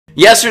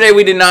Yesterday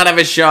we did not have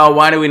a show.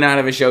 Why did we not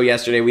have a show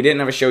yesterday? We didn't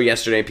have a show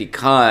yesterday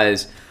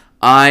because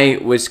I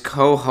was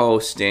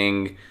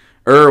co-hosting,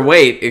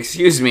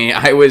 excuse me,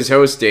 I was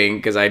hosting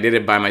because I did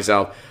it by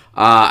myself.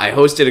 I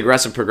hosted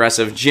Aggressive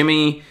Progressive.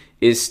 Jimmy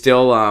is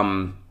still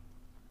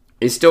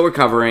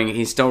recovering.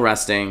 He's still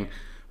resting.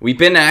 We've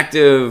been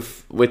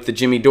active with the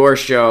Jimmy Dore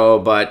show,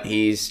 but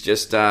he's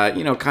just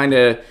kind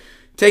of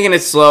taking it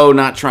slow,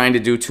 not trying to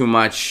do too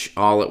much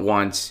all at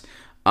once.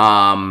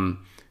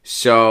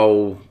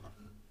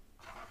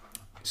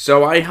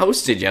 So I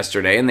hosted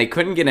yesterday, and they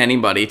couldn't get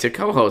anybody to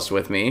co-host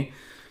with me.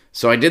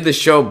 So I did the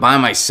show by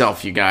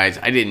myself, you guys.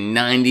 I did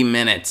 90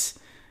 minutes.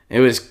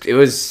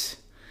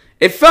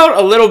 It felt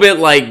a little bit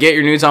like Get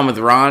Your News On with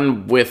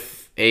Ron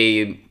with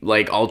a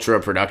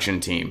ultra production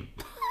team.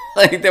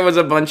 There was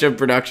a bunch of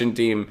production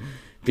team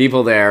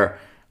people there,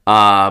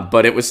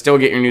 but it was still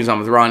Get Your News On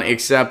with Ron,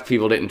 except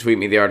people didn't tweet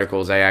me the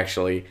articles. I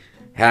actually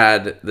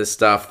had the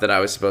stuff that I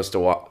was supposed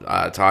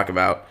to talk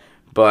about.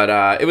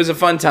 But it was a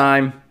fun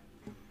time.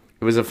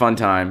 It was a fun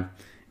time,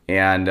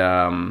 and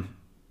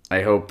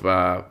I hope,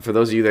 for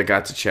those of you that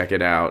got to check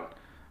it out,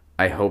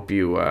 I hope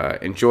you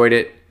enjoyed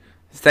it.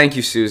 Thank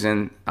you,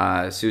 Susan.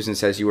 Susan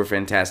says you were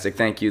fantastic.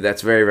 Thank you.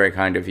 That's very, very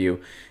kind of you.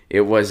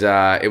 It was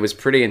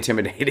pretty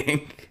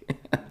intimidating,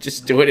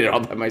 just doing it all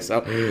by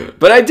myself.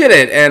 But I did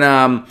it,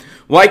 and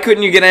why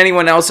couldn't you get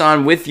anyone else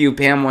on with you?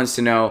 Pam wants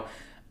to know.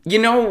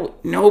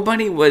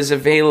 Nobody was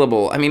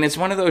available. I mean, it's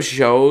one of those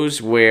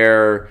shows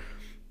where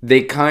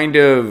they kind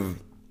of...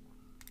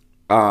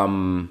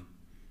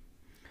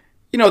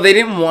 they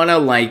didn't want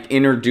to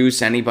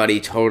introduce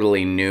anybody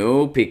totally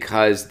new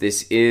because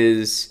this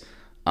is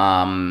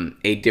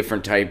a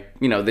different type.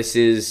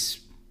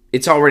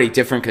 It's already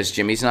different because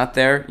Jimmy's not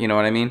there. You know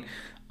what I mean?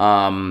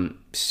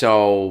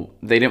 So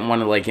they didn't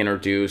want to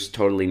introduce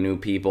totally new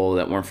people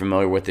that weren't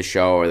familiar with the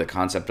show or the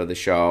concept of the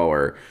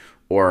show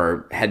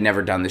or had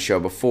never done the show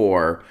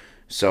before.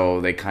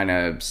 So they kind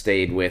of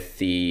stayed with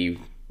the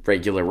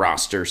regular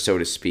roster, so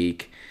to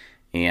speak.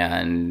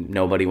 And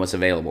nobody was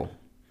available.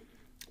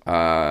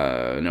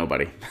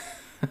 Nobody.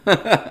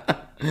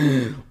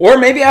 Or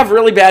maybe I have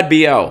really bad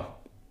BO.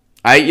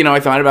 I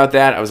thought about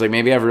that. I was like,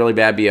 maybe I have really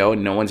bad BO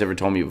and no one's ever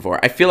told me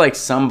before. I feel like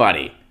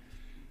somebody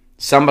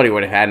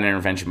would have had an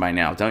intervention by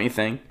now, don't you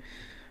think?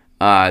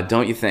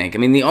 Don't you think? I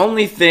mean, the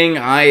only thing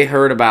I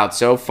heard about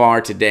so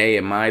far today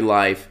in my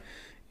life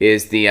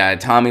is the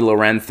Tommy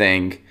Loren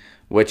thing,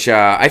 which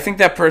I think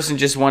that person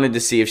just wanted to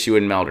see if she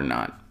would melt or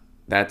not.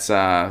 That's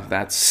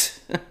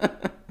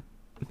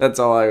that's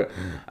all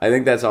I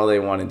think that's all they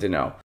wanted to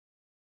know.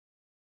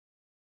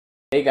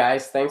 Hey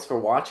guys, thanks for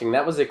watching.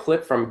 That was a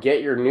clip from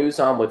Get Your News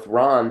On with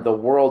Ron, the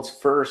world's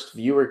first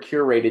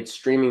viewer-curated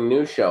streaming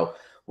news show.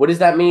 What does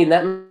that mean?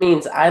 That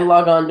means I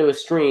log on to a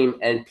stream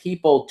and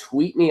people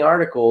tweet me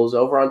articles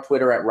over on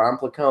Twitter at Ron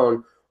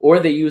Placone, or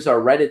they use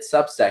our Reddit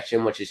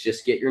subsection, which is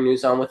just Get Your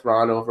News On with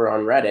Ron over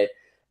on Reddit.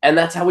 And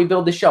that's how we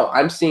build the show.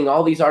 I'm seeing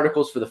all these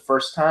articles for the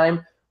first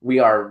time. We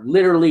are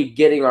literally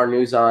getting our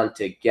news on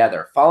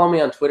together. Follow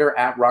me on Twitter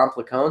at Ron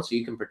Placone so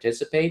you can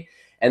participate.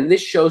 And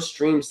this show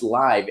streams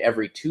live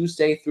every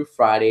Tuesday through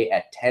Friday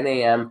at 10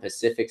 a.m.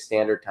 Pacific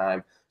Standard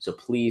Time. So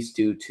please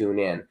do tune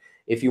in.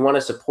 If you want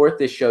to support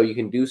this show, you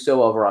can do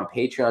so over on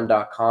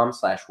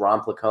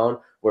patreon.com/Ron Placone,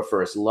 where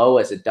for as low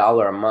as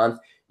 $1 a month,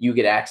 you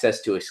get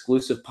access to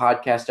exclusive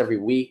podcasts every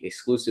week,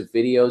 exclusive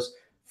videos,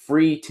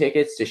 free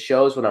tickets to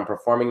shows when I'm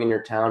performing in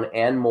your town,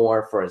 and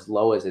more for as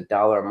low as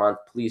 $1 a month.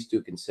 Please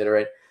do consider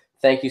it.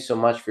 Thank you so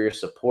much for your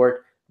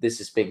support. This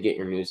has been Get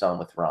Your News On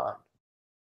with Ron.